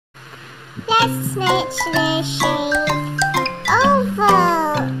Let's match the shape.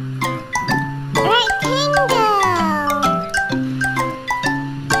 Oval, rectangle,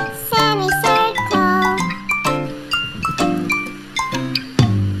 semicircle,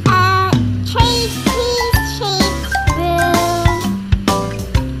 a trapeze-shaped room,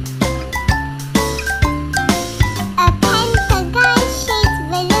 a pentagon-shaped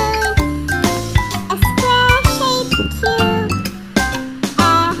balloon, a square-shaped cube,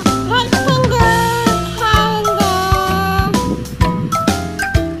 a rectangle calendar,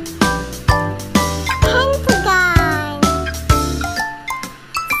 pentagon,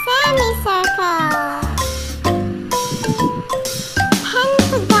 semicircle,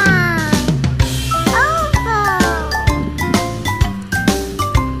 pentagon, oval,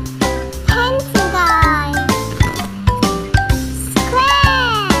 pentagon,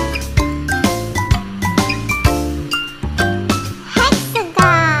 square,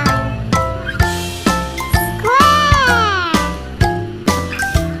 hexagon, square,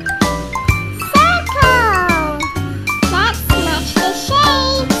 circle. Let's match the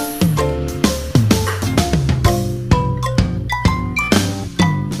shapes.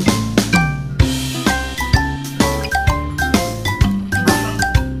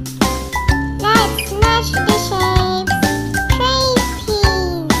 Let's match the shapes. Trapeze,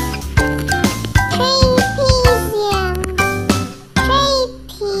 trapezium,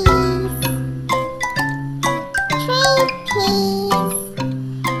 trapeze, trapeze.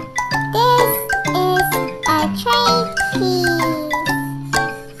 This is a trapeze.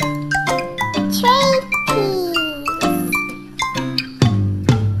 Trapeze.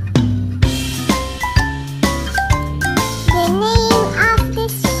 The name of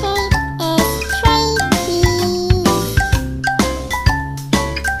this shape is trapeze.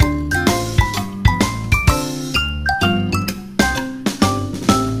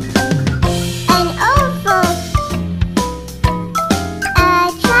 An oval, a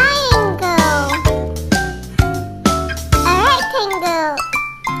triangle, a rectangle,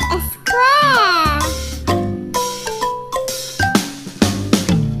 a square,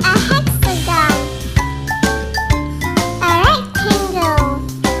 a hexagon, a rectangle,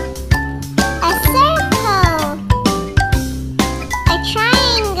 a circle, a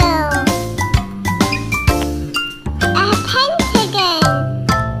triangle, a pentagon,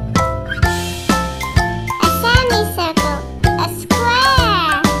 a semicircle, a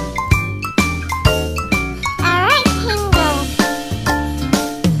square, a rectangle.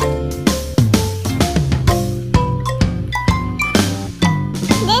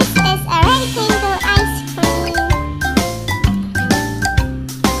 This is a rectangle ice cream.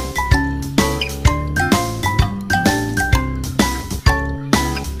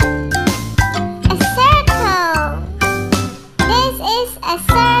 A circle. This is a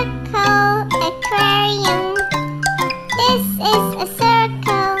circle aquarium. This is a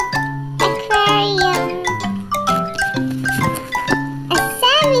circle aquarium. A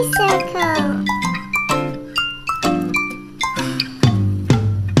semicircle.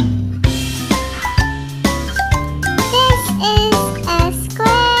 This is a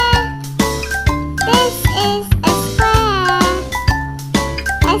square. This is a square.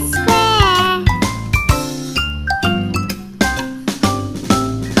 A square.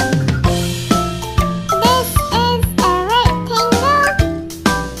 This is a rectangle.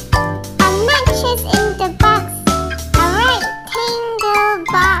 A matches in the box. A rectangle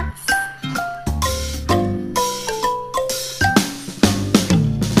box.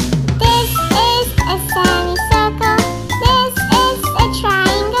 This is a semicircle. This is a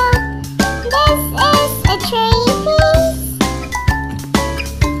triangle. This is a trapeze.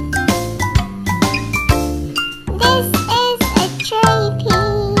 This is a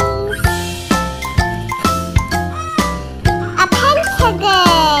trapeze. A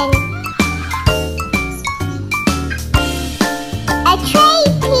pentagon. A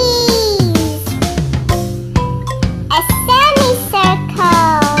trapeze. A semicircle.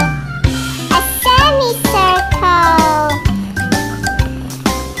 A semicircle.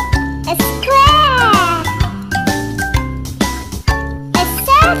 A square. A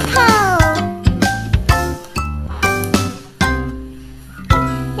circle.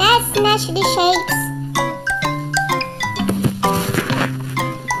 Let's match the shapes.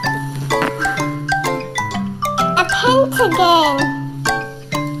 A pentagon.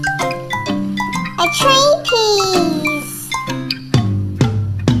 A trapeze.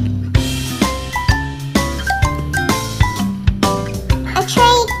 A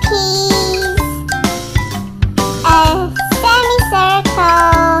trapeze. A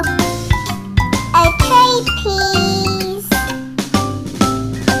semicircle. A trapeze.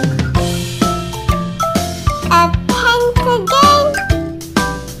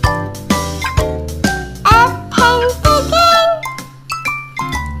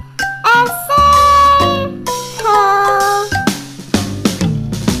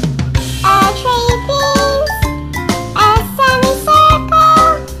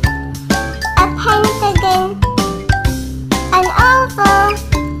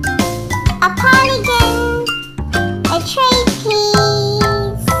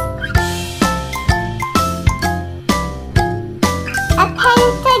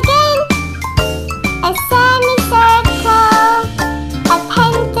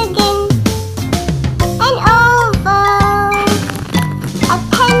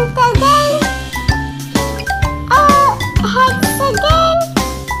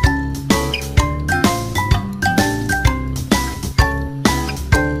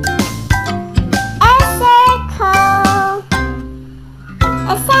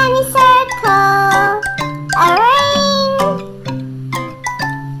 semicircle, a ring,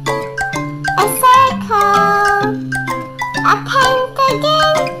 a circle, a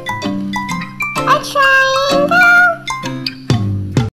pentagon, a triangle.